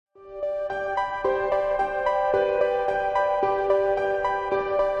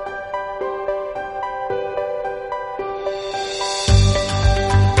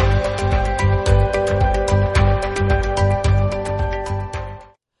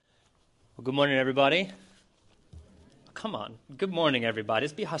Well, good morning, everybody. Come on. Good morning, everybody.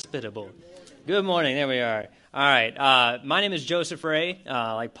 Let's be hospitable. Good morning. There we are. All right. My name is Joseph Ray,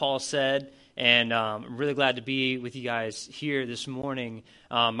 like Paul said, and I'm really glad to be with you guys here this morning.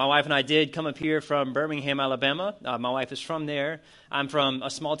 My wife and I did come up here from Birmingham, Alabama. My wife is from there. I'm from a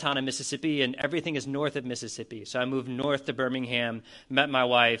small town in Mississippi, and everything is north of Mississippi. So I moved north to Birmingham, met my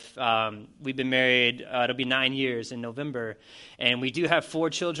wife. We've been married, it'll be 9 years in November, and we do have 4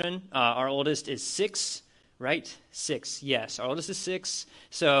 children. Our oldest is 6. Right? 6, yes. Our oldest is 6.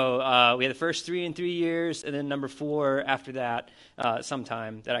 So we had the first 3 in 3 years, and then number 4 after that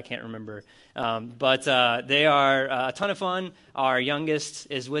sometime that I can't remember. But they are a ton of fun. Our youngest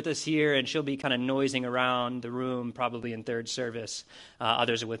is with us here, and she'll be kind of noising around the room probably in third service.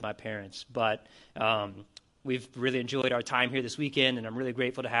 Others are with my parents. But we've really enjoyed our time here this weekend, and I'm really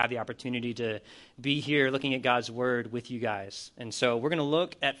grateful to have the opportunity to be here looking at God's Word with you guys. And so we're going to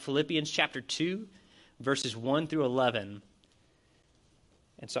look at Philippians chapter 2. Verses 1 through 11.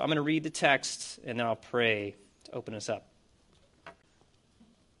 And so I'm going to read the text, and then I'll pray to open us up.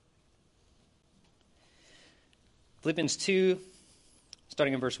 Philippians 2,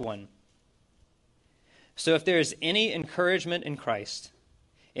 starting in verse 1. So if there is any encouragement in Christ,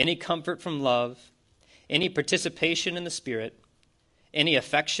 any comfort from love, any participation in the Spirit, any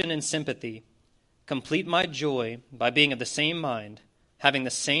affection and sympathy, complete my joy by being of the same mind, having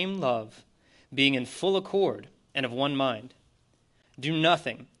the same love, being in full accord and of one mind. Do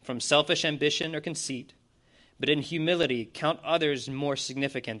nothing from selfish ambition or conceit, but in humility count others more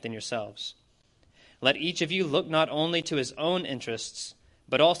significant than yourselves. Let each of you look not only to his own interests,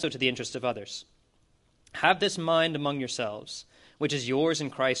 but also to the interests of others. Have this mind among yourselves, which is yours in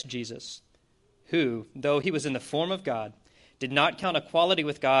Christ Jesus, who, though he was in the form of God, did not count equality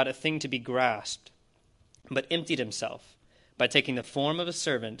with God a thing to be grasped, but emptied himself by taking the form of a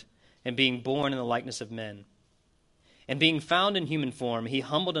servant and being born in the likeness of men. And being found in human form, he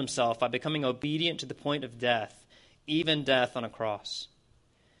humbled himself by becoming obedient to the point of death, even death on a cross.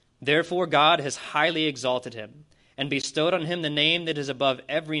 Therefore God has highly exalted him, and bestowed on him the name that is above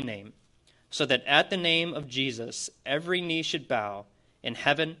every name, so that at the name of Jesus every knee should bow, in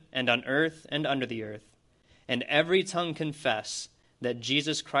heaven and on earth and under the earth, and every tongue confess that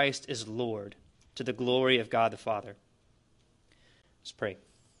Jesus Christ is Lord, to the glory of God the Father. Let's pray.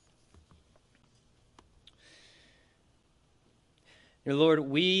 Dear Lord,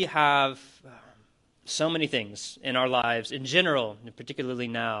 we have so many things in our lives in general, and particularly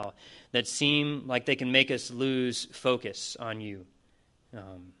now, that seem like they can make us lose focus on you.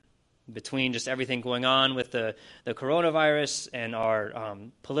 Between just everything going on with the coronavirus and our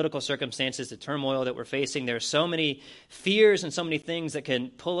political circumstances, the turmoil that we're facing, there are so many fears and so many things that can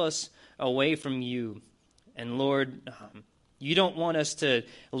pull us away from you. And Lord, you don't want us to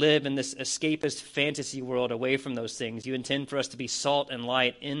live in this escapist fantasy world away from those things. You intend for us to be salt and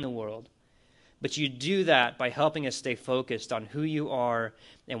light in the world. But you do that by helping us stay focused on who you are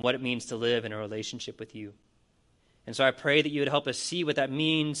and what it means to live in a relationship with you. And so I pray that you would help us see what that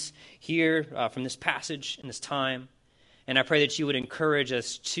means here from this passage in this time. And I pray that you would encourage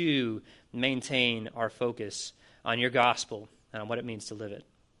us to maintain our focus on your gospel and on what it means to live it.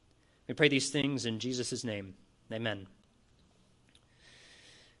 We pray these things in Jesus' name. Amen.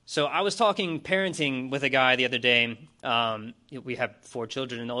 So I was talking parenting with a guy the other day. We have 4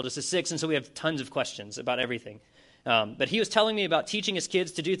 children, and the oldest is 6, and so we have tons of questions about everything. But he was telling me about teaching his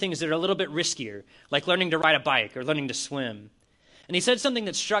kids to do things that are a little bit riskier, like learning to ride a bike or learning to swim. And he said something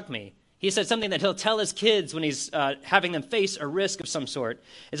that struck me. He said something that he'll tell his kids when he's having them face a risk of some sort,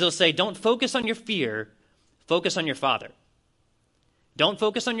 is he'll say, don't focus on your fear, focus on your Father. Don't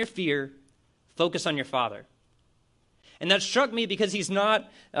focus on your fear, focus on your Father. And that struck me because he's not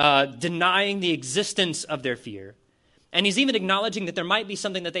denying the existence of their fear. And he's even acknowledging that there might be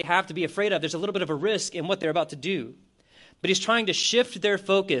something that they have to be afraid of. There's a little bit of a risk in what they're about to do. But he's trying to shift their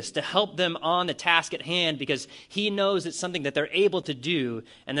focus to help them on the task at hand because he knows it's something that they're able to do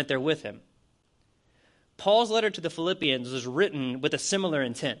and that they're with him. Paul's letter to the Philippians was written with a similar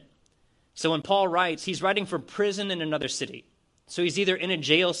intent. So when Paul writes, he's writing from prison in another city. So he's either in a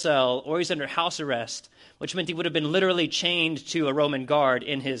jail cell or he's under house arrest, which meant he would have been literally chained to a Roman guard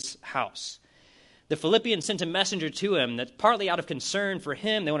in his house. The Philippians sent a messenger to him that's partly out of concern for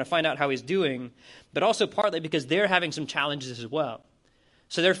him. They want to find out how he's doing, but also partly because they're having some challenges as well.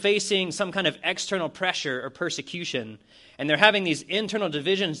 So they're facing some kind of external pressure or persecution, and they're having these internal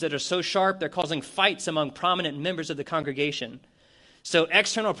divisions that are so sharp they're causing fights among prominent members of the congregation. So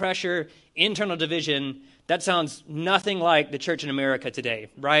external pressure, internal division, that sounds nothing like the church in America today,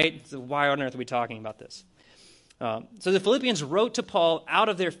 right? So why on earth are we talking about this? So the Philippians wrote to Paul out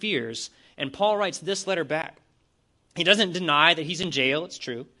of their fears, and Paul writes this letter back. He doesn't deny that he's in jail. It's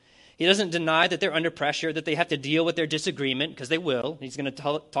true. He doesn't deny that they're under pressure, that they have to deal with their disagreement, because they will. He's going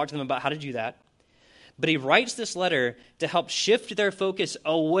to talk to them about how to do that. But he writes this letter to help shift their focus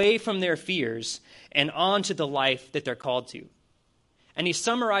away from their fears and onto the life that they're called to. And he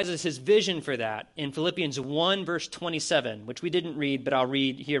summarizes his vision for that in Philippians 1, verse 27, which we didn't read, but I'll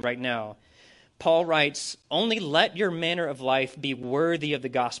read here right now. Paul writes, "Only let your manner of life be worthy of the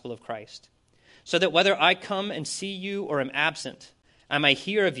gospel of Christ, so that whether I come and see you or am absent, I may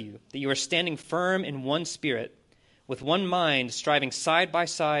hear of you, that you are standing firm in one spirit, with one mind, striving side by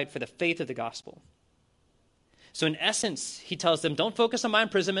side for the faith of the gospel." So in essence, he tells them, don't focus on my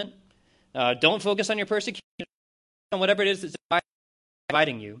imprisonment. Don't focus on your persecution, on whatever it is that's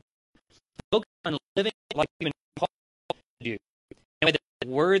dividing you. Focus on living like you've been called to do, in a way that's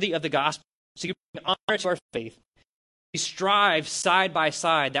worthy of the gospel, so you bring honor to our faith. You strive side by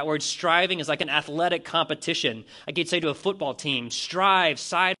side. That word striving is like an athletic competition. I could say to a football team, strive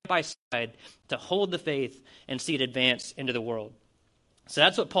side by side to hold the faith and see it advance into the world. So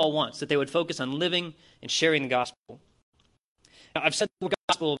that's what Paul wants, that they would focus on living and sharing the gospel. Now, I've said the word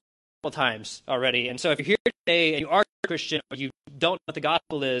gospel a couple times already, and so if you're here today and you are a Christian or you don't know what the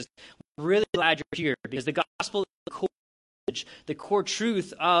gospel is, we're really glad you're here, because the gospel is the core message, the core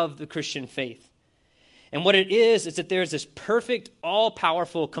truth of the Christian faith. And what it is that there's this perfect,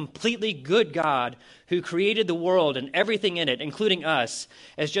 all-powerful, completely good God who created the world and everything in it, including us,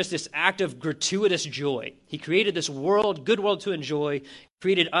 as just this act of gratuitous joy. He created this world, good world to enjoy,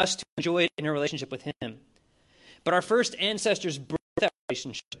 created us to enjoy it in a relationship with him. But our first ancestors broke that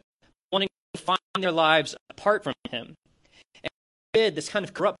relationship, wanting to find their lives apart from him. And this kind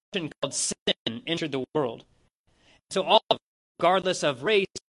of corruption called sin entered the world. So all of us, regardless of race,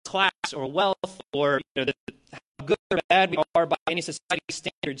 class, or wealth, or how good or bad we are by any society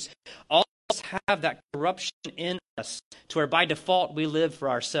standards, all of us have that corruption in us, to where by default we live for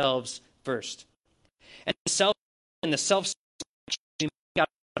ourselves first. And the self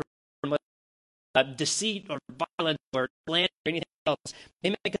deceit or violence or slander or anything else, they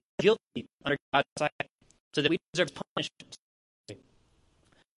make us guilty under God's sight, so that we deserve punishment.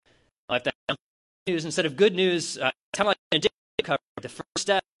 If that's news instead of good news, it's kind of like an addiction recovery. The first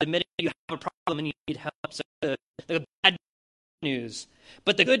step is admitting you have a problem and you need help. So the bad news.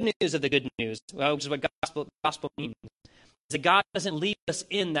 But the good news of the good news, which is what gospel means, is that God doesn't leave us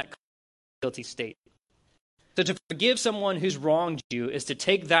in that guilty state. So to forgive someone who's wronged you is to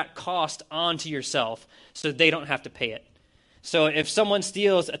take that cost onto yourself so they don't have to pay it. So if someone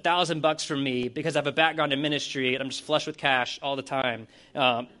steals $1,000 from me because I have a background in ministry and I'm just flush with cash all the time,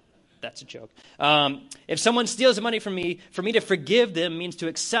 that's a joke. If someone steals money from me, for me to forgive them means to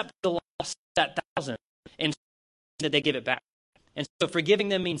accept the loss of that $1,000 and that they give it back. And so forgiving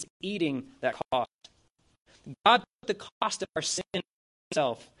them means eating that cost. God took the cost of our sin on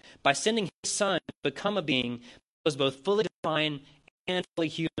himself by sending his son to become a being that was both fully divine and fully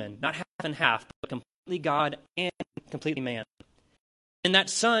human, not half and half, but completely God and completely man. And that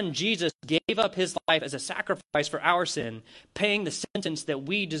son, Jesus, gave up his life as a sacrifice for our sin, paying the sentence that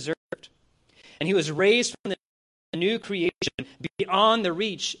we deserved. And he was raised from the new creation beyond the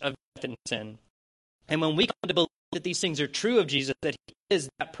reach of death and sin. And when we come to believe that these things are true of Jesus, that he is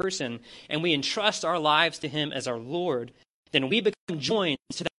that person, and we entrust our lives to him as our Lord, then we become joined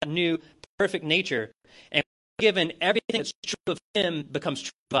to that new perfect nature. And given everything that's true of him becomes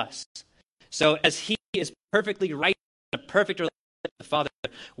true of us. So as he is perfectly right in a perfect relationship with the Father,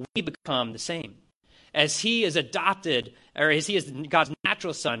 we become the same. As he is adopted, or as he is God's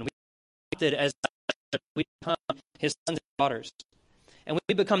natural son, we adopted as we become his sons and daughters. And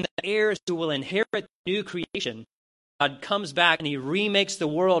we become the heirs who will inherit the new creation. God comes back and he remakes the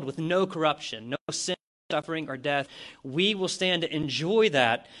world with no corruption, no sin, suffering, or death. We will stand to enjoy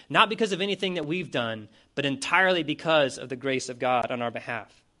that, not because of anything that we've done, but entirely because of the grace of God on our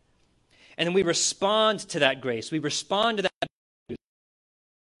behalf. And then we respond to that grace. We respond to that in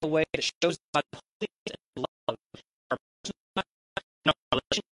a way that shows God's holiness and love. Our personal life, in our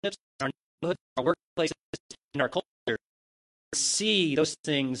relationships, in our neighborhoods, our workplaces, in our culture. See those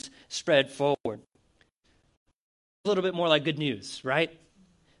things spread forward. A little bit more like good news, right?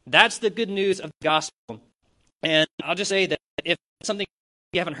 That's the good news of the gospel. And I'll just say that if it's something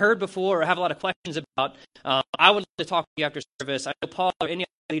you haven't heard before or have a lot of questions about, I would love to talk to you after service. I know Paul or any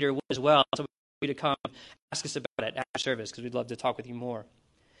other leader would as well, so we'd like you to come ask us about it after service because we'd love to talk with you more.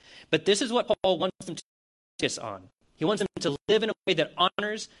 But this is what Paul wants them to focus on. He wants them to live in a way that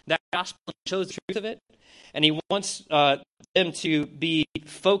honors that gospel and shows the truth of it. And he wants them to be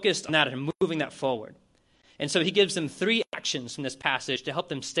focused on that and moving that forward. And so he gives them 3 actions from this passage to help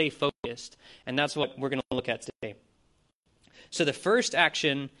them stay focused. And that's what we're going to look at today. So the first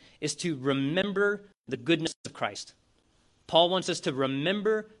action is to remember the goodness of Christ. Paul wants us to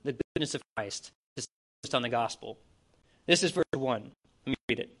remember the goodness of Christ, to focus on the gospel. This is verse 1. Let me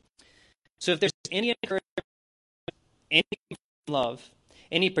read it. So if there's any encouragement, any love,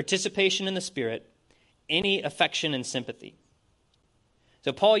 any participation in the Spirit, any affection and sympathy.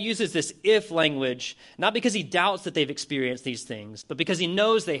 So Paul uses this if language, not because he doubts that they've experienced these things, but because he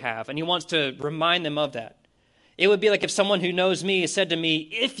knows they have, and he wants to remind them of that. It would be like if someone who knows me said to me,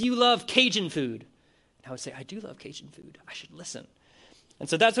 if you love Cajun food. And I would say, I do love Cajun food. I should listen. And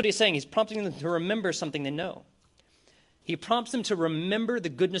so that's what he's saying. He's prompting them to remember something they know. He prompts them to remember the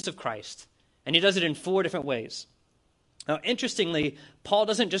goodness of Christ, and he does it in 4 different ways. Now, interestingly, Paul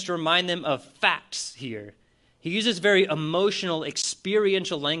doesn't just remind them of facts here. He uses very emotional,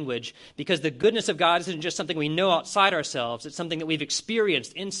 experiential language because the goodness of God isn't just something we know outside ourselves. It's something that we've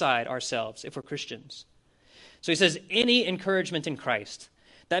experienced inside ourselves if we're Christians. So he says, any encouragement in Christ.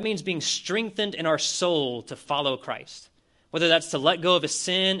 That means being strengthened in our soul to follow Christ. Whether that's to let go of a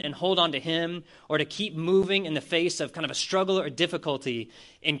sin and hold on to him, or to keep moving in the face of kind of a struggle or difficulty,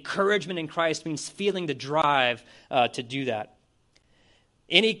 encouragement in Christ means feeling the drive to do that.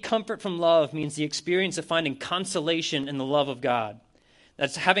 Any comfort from love means the experience of finding consolation in the love of God.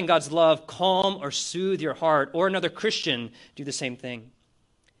 That's having God's love calm or soothe your heart, or another Christian do the same thing.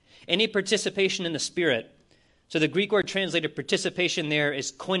 Any participation in the Spirit. So the Greek word translated participation there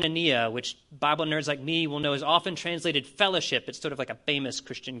is koinonia, which Bible nerds like me will know is often translated fellowship. It's sort of like a famous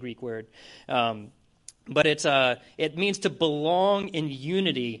Christian Greek word. But it means to belong in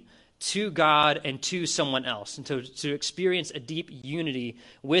unity to God and to someone else, and to experience a deep unity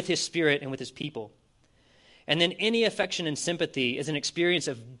with his Spirit and with his people. And then any affection and sympathy is an experience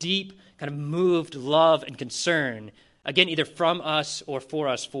of deep, kind of moved love and concern, again, either from us or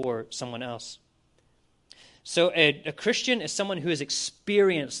for someone else. So a Christian is someone who has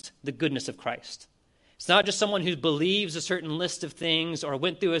experienced the goodness of Christ. It's not just someone who believes a certain list of things or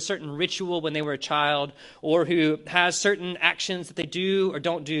went through a certain ritual when they were a child or who has certain actions that they do or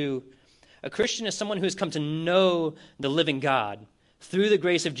don't do. A Christian is someone who has come to know the living God through the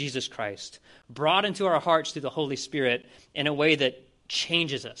grace of Jesus Christ, brought into our hearts through the Holy Spirit in a way that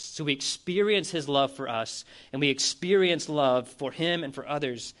changes us. So we experience his love for us, and we experience love for him and for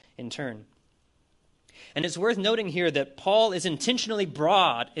others in turn. And it's worth noting here that Paul is intentionally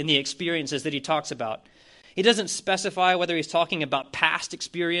broad in the experiences that he talks about. He doesn't specify whether he's talking about past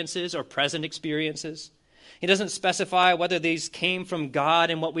experiences or present experiences. He doesn't specify whether these came from God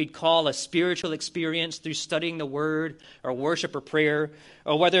in what we'd call a spiritual experience through studying the Word or worship or prayer,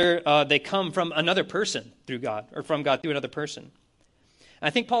 or whether they come from another person through God or from God through another person. I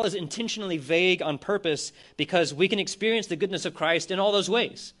think Paul is intentionally vague on purpose because we can experience the goodness of Christ in all those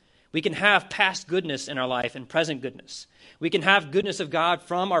ways. We can have past goodness in our life and present goodness. We can have goodness of God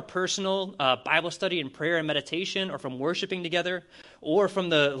from our personal Bible study and prayer and meditation, or from worshiping together, or from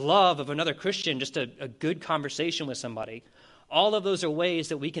the love of another Christian, just a good conversation with somebody. All of those are ways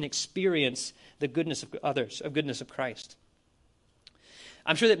that we can experience the goodness of others, of goodness of Christ.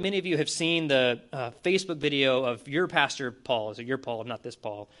 I'm sure that many of you have seen the Facebook video of your pastor, Paul, so your Paul, not this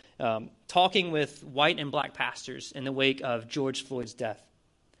Paul, talking with white and black pastors in the wake of George Floyd's death.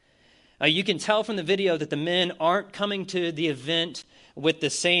 You can tell from the video that the men aren't coming to the event with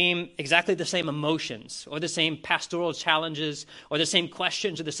exactly the same emotions or the same pastoral challenges or the same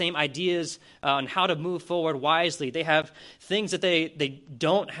questions or the same ideas on how to move forward wisely. They have things that they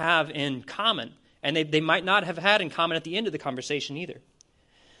don't have in common, and they might not have had in common at the end of the conversation either.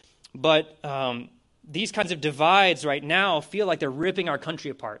 But these kinds of divides right now feel like they're ripping our country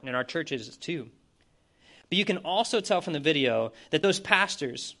apart, and in our churches too. But you can also tell from the video that those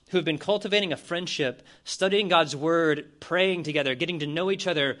pastors who have been cultivating a friendship, studying God's word, praying together, getting to know each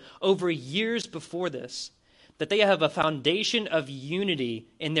other over years before this, that they have a foundation of unity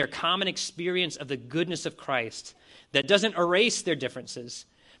in their common experience of the goodness of Christ that doesn't erase their differences,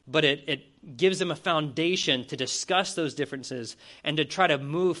 but it gives them a foundation to discuss those differences and to try to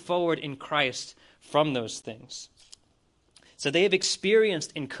move forward in Christ from those things. So they have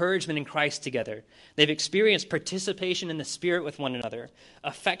experienced encouragement in Christ together. They've experienced participation in the Spirit with one another,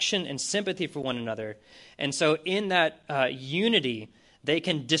 affection and sympathy for one another. And so in that unity, they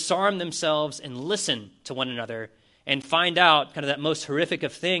can disarm themselves and listen to one another and find out kind of that most horrific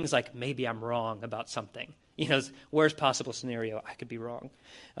of things, like maybe I'm wrong about something. Worst possible scenario, I could be wrong.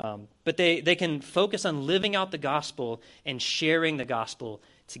 But they can focus on living out the gospel and sharing the gospel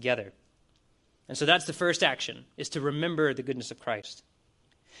together. And so that's the first action, is to remember the goodness of Christ.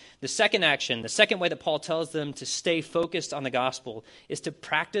 The second action, the second way that Paul tells them to stay focused on the gospel is to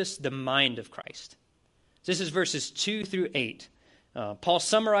practice the mind of Christ. This is verses 2 through 8. Paul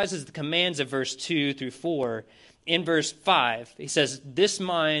summarizes the commands of verse 2 through 4 in verse 5. He says, this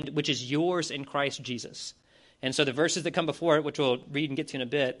mind which is yours in Christ Jesus. And so the verses that come before it, which we'll read and get to in a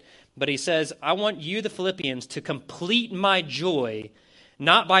bit, but he says, I want you, the Philippians, to complete my joy,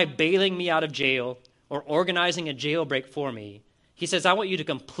 not by bailing me out of jail or organizing a jailbreak for me. He says, I want you to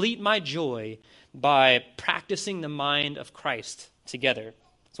complete my joy by practicing the mind of Christ together.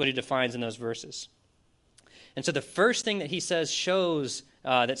 That's what he defines in those verses. And so the first thing that he says shows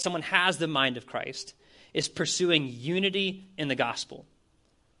that someone has the mind of Christ is pursuing unity in the gospel.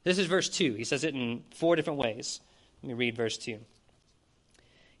 This is verse 2. He says it in 4 different ways. Let me read verse 2.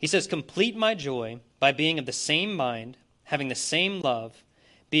 He says, complete my joy by being of the same mind, having the same love,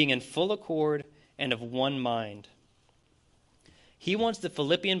 being in full accord and of one mind. He wants the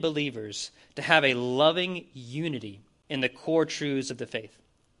Philippian believers to have a loving unity in the core truths of the faith.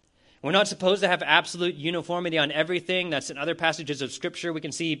 We're not supposed to have absolute uniformity on everything. That's in other passages of Scripture. We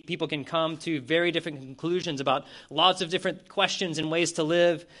can see people can come to very different conclusions about lots of different questions and ways to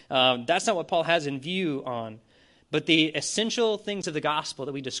live. That's not what Paul has in view on. But the essential things of the gospel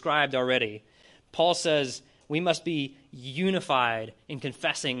that we described already, Paul says we must be unified in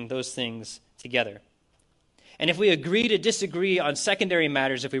confessing those things together. And if we agree to disagree on secondary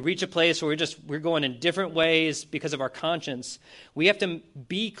matters, if we reach a place where we're going in different ways because of our conscience, we have to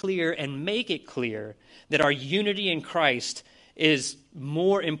be clear and make it clear that our unity in Christ is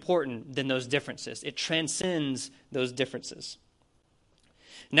more important than those differences. It transcends those differences.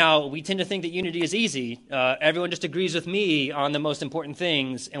 Now, we tend to think that unity is easy. Everyone just agrees with me on the most important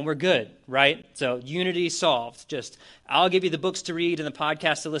things, and we're good, right? So unity solved. Just, I'll give you the books to read and the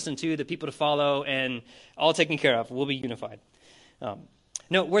podcasts to listen to, the people to follow, and all taken care of. We'll be unified.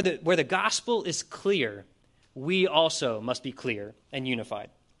 No, where the gospel is clear, we also must be clear and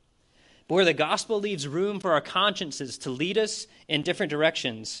unified. But where the gospel leaves room for our consciences to lead us in different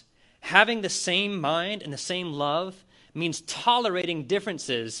directions, having the same mind and the same love means tolerating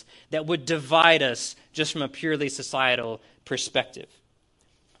differences that would divide us just from a purely societal perspective.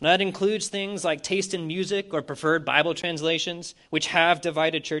 And that includes things like taste in music or preferred Bible translations, which have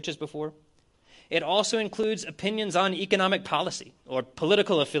divided churches before. It also includes opinions on economic policy or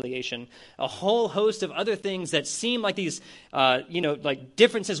political affiliation, a whole host of other things that seem like these, like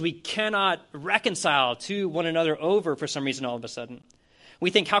differences we cannot reconcile to one another over for some reason all of a sudden. We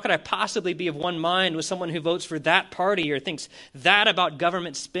think, how could I possibly be of one mind with someone who votes for that party or thinks that about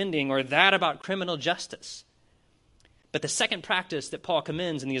government spending or that about criminal justice? But the second practice that Paul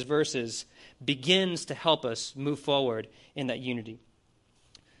commends in these verses begins to help us move forward in that unity.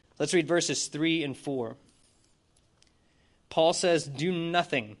 Let's read verses 3 and 4. Paul says, do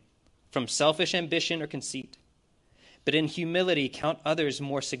nothing from selfish ambition or conceit, but in humility count others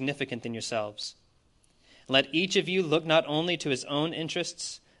more significant than yourselves. Let each of you look not only to his own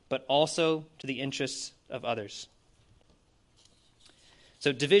interests, but also to the interests of others.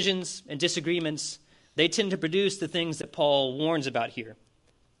 So divisions and disagreements, they tend to produce the things that Paul warns about here.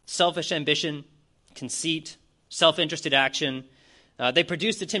 Selfish ambition, conceit, self-interested action. They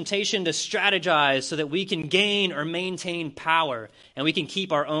produce the temptation to strategize so that we can gain or maintain power and we can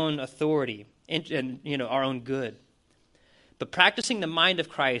keep our own authority and our own good. But practicing the mind of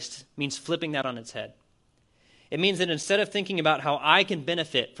Christ means flipping that on its head. It means that instead of thinking about how I can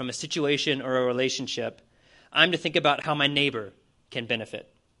benefit from a situation or a relationship, I'm to think about how my neighbor can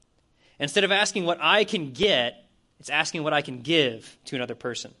benefit. Instead of asking what I can get, it's asking what I can give to another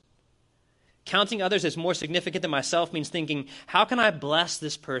person. Counting others as more significant than myself means thinking, how can I bless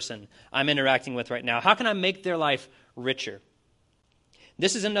this person I'm interacting with right now? How can I make their life richer?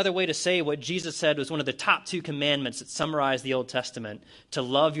 This is another way to say what Jesus said was one of the top 2 commandments that summarize the Old Testament, to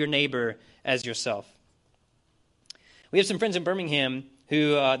love your neighbor as yourself. We have some friends in Birmingham who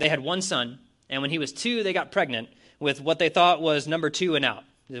they had one son, and when he was 2, they got pregnant with what they thought was number 2 and out.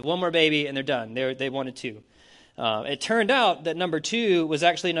 There's one more baby, and they're done. They wanted 2. It turned out that number 2 was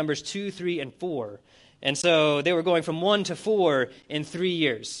actually numbers 2, 3, and 4. And so they were going from 1 to 4 in 3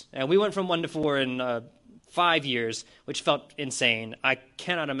 years. And we went from 1 to 4 in 5 years, which felt insane. I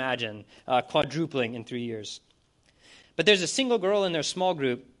cannot imagine quadrupling in 3 years. But there's a single girl in their small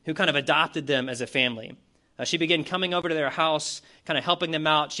group who kind of adopted them as a family. She began coming over to their house, kind of helping them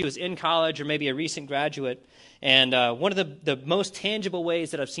out. She was in college or maybe a recent graduate. And one of the most tangible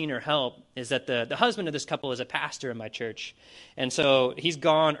ways that I've seen her help is that the husband of this couple is a pastor in my church. And so he's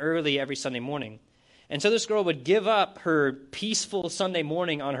gone early every Sunday morning. And so this girl would give up her peaceful Sunday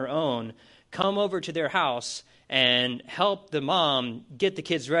morning on her own, come over to their house, and help the mom get the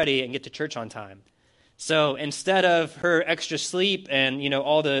kids ready and get to church on time. So instead of her extra sleep and,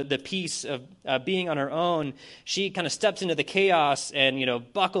 all the peace of being on her own, she kind of steps into the chaos and,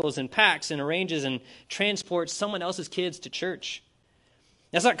 buckles and packs and arranges and transports someone else's kids to church.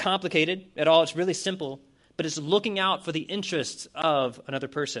 That's not complicated at all. It's really simple, but it's looking out for the interests of another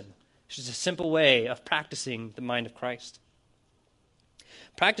person. It's just a simple way of practicing the mind of Christ.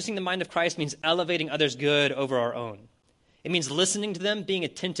 Practicing the mind of Christ means elevating others' good over our own. It means listening to them, being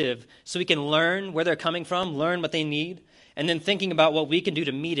attentive so we can learn where they're coming from, learn what they need, and then thinking about what we can do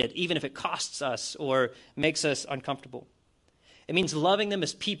to meet it, even if it costs us or makes us uncomfortable. It means loving them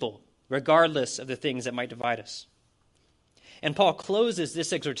as people, regardless of the things that might divide us. And Paul closes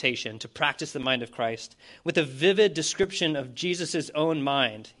this exhortation to practice the mind of Christ with a vivid description of Jesus' own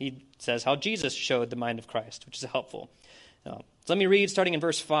mind. He says how Jesus showed the mind of Christ, which is helpful. So let me read starting in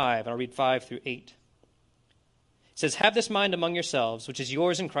verse 5, and I'll read 5 through 8. It says, "Have this mind among yourselves, which is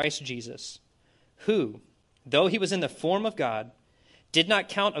yours in Christ Jesus, who, though he was in the form of God, did not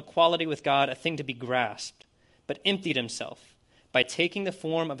count equality with God a thing to be grasped, but emptied himself by taking the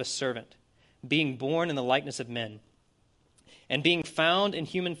form of a servant, being born in the likeness of men. And being found in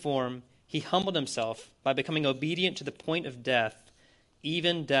human form, he humbled himself by becoming obedient to the point of death,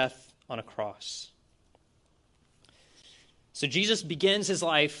 even death on a cross." So Jesus begins his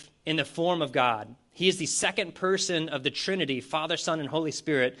life in the form of God. He is the second person of the Trinity, Father, Son, and Holy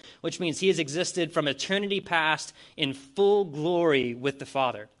Spirit, which means he has existed from eternity past in full glory with the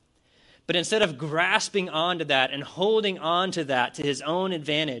Father. But instead of grasping onto that and holding on to that to his own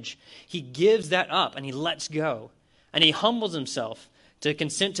advantage, he gives that up and he lets go. And he humbles himself to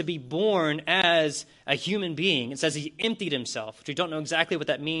consent to be born as a human being. It says he emptied himself, which we don't know exactly what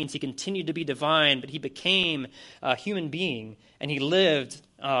that means. He continued to be divine, but he became a human being, and he lived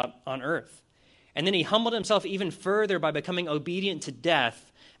on earth. And then he humbled himself even further by becoming obedient to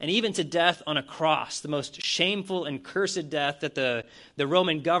death, and even to death on a cross, the most shameful and cursed death that the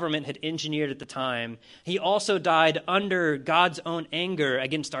Roman government had engineered at the time. He also died under God's own anger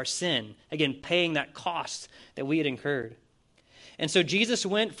against our sin, again, paying that cost that we had incurred. And so Jesus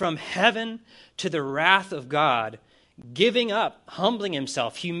went from heaven to the wrath of God, giving up, humbling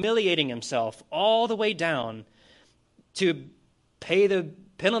himself, humiliating himself, all the way down to pay the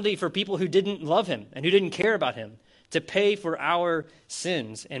penalty for people who didn't love him and who didn't care about him, to pay for our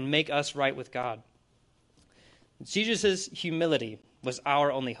sins and make us right with God. Jesus' humility was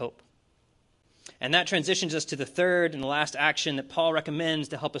our only hope. And that transitions us to the third and the last action that Paul recommends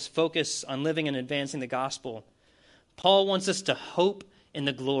to help us focus on living and advancing the gospel. Paul wants us to hope in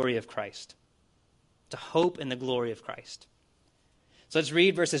the glory of Christ. To hope in the glory of Christ. So let's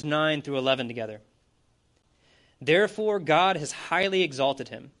read verses 9 through 11 together. "Therefore God has highly exalted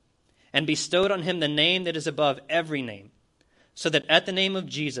him and bestowed on him the name that is above every name, so that at the name of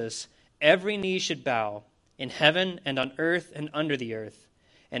Jesus every knee should bow, in heaven and on earth and under the earth,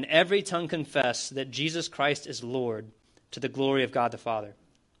 and every tongue confess that Jesus Christ is Lord, to the glory of God the Father."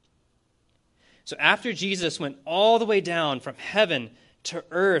 So after Jesus went all the way down from heaven to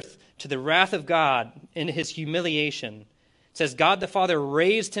earth to the wrath of God in his humiliation, it says God the Father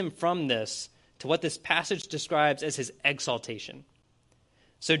raised him from this to what this passage describes as his exaltation.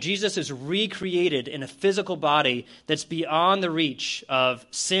 So Jesus is recreated in a physical body that's beyond the reach of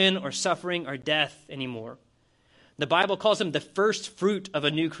sin or suffering or death anymore. The Bible calls him the first fruit of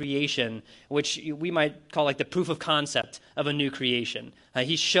a new creation, which we might call like the proof of concept of a new creation.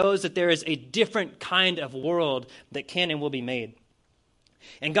 He shows that there is a different kind of world that can and will be made.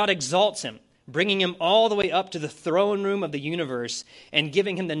 And God exalts him, bringing him all the way up to the throne room of the universe and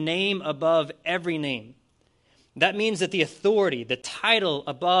giving him the name above every name. That means that the authority, the title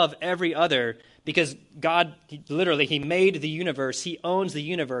above every other, because God, he made the universe, he owns the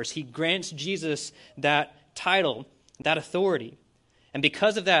universe, he grants Jesus that title, that authority. And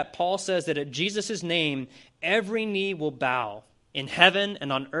because of that, Paul says that at Jesus' name, every knee will bow in heaven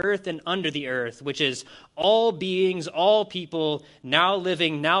and on earth and under the earth, which is all beings, all people, now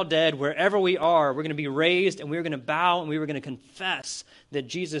living, now dead, wherever we are, we're going to be raised and we're going to bow and we're going to confess that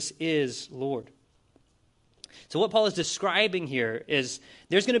Jesus is Lord. So what Paul is describing here is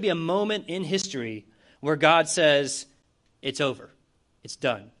there's going to be a moment in history where God says, it's over, it's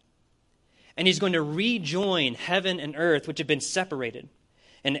done. And he's going to rejoin heaven and earth, which have been separated.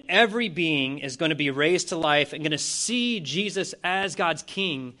 And every being is going to be raised to life and going to see Jesus as God's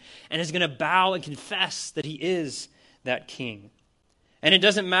king and is going to bow and confess that he is that king. And it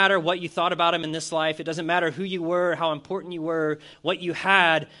doesn't matter what you thought about him in this life. It doesn't matter who you were, how important you were, what you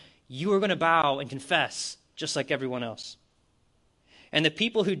had. You are going to bow and confess just like everyone else. And the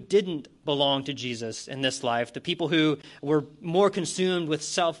people who didn't belong to Jesus in this life, the people who were more consumed with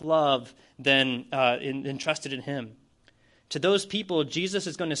self-love than trusted in him, to those people, Jesus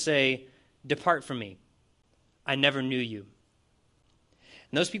is going to say, "Depart from me. I never knew you."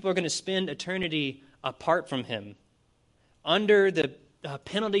 And those people are going to spend eternity apart from him, under the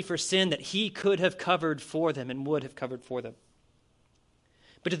penalty for sin that he could have covered for them and would have covered for them.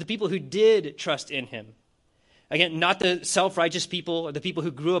 But to the people who did trust in him, again, not the self-righteous people or the people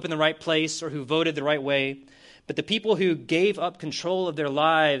who grew up in the right place or who voted the right way, but the people who gave up control of their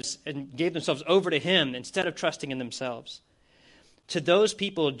lives and gave themselves over to him instead of trusting in themselves. To those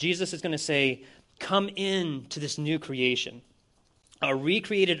people, Jesus is going to say, "Come in to this new creation, a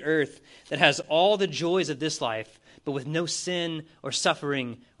recreated earth that has all the joys of this life, but with no sin or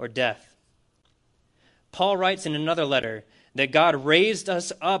suffering or death." Paul writes in another letter that God raised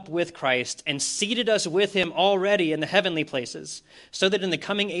us up with Christ and seated us with him already in the heavenly places, so that in the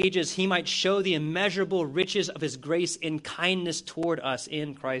coming ages he might show the immeasurable riches of his grace in kindness toward us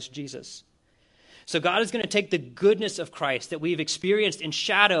in Christ Jesus. So God is going to take the goodness of Christ that we've experienced in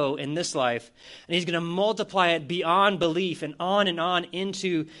shadow in this life, and he's going to multiply it beyond belief and on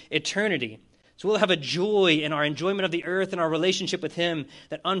into eternity. So we'll have a joy in our enjoyment of the earth and our relationship with him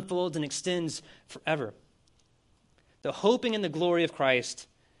that unfolds and extends forever. The hoping in the glory of Christ,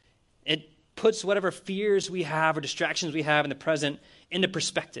 it puts whatever fears we have or distractions we have in the present into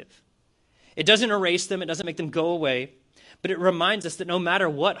perspective. It doesn't erase them. It doesn't make them go away. But it reminds us that no matter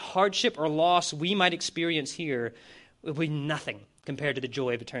what hardship or loss we might experience here, it will be nothing compared to the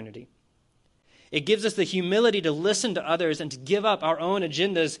joy of eternity. It gives us the humility to listen to others and to give up our own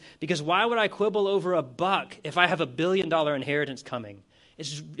agendas, because why would I quibble over a buck if I have $1 billion inheritance coming?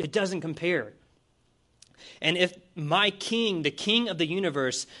 It doesn't compare. And if my king, the king of the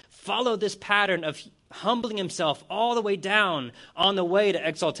universe, followed this pattern of humbling himself all the way down on the way to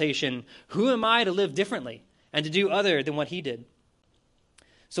exaltation, who am I to live differently and to do other than what he did?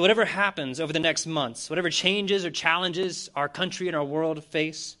 So whatever happens over the next months, whatever changes or challenges our country and our world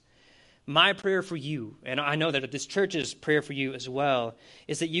face, my prayer for you, and I know that this church's prayer for you as well,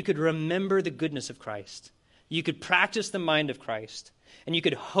 is that you could remember the goodness of Christ. You could practice the mind of Christ, and you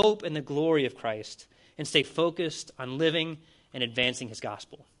could hope in the glory of Christ, and stay focused on living and advancing his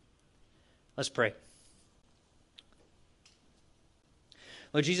gospel. Let's pray.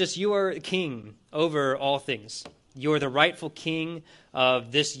 Lord Jesus, you are king over all things. You are the rightful king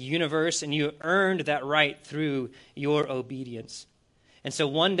of this universe, and you earned that right through your obedience. And so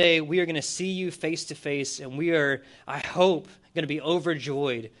one day we are going to see you face to face, and we are, I hope, going to be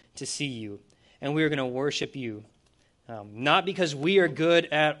overjoyed to see you, and we are going to worship you. Not because we are good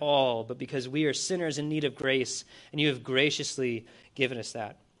at all, but because we are sinners in need of grace, and you have graciously given us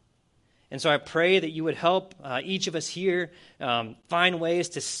that. And so I pray that you would help each of us here find ways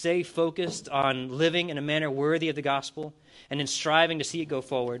to stay focused on living in a manner worthy of the gospel and in striving to see it go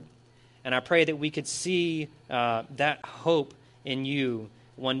forward. And I pray that we could see that hope in you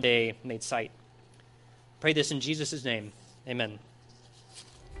one day made sight. Pray this in Jesus' name. Amen.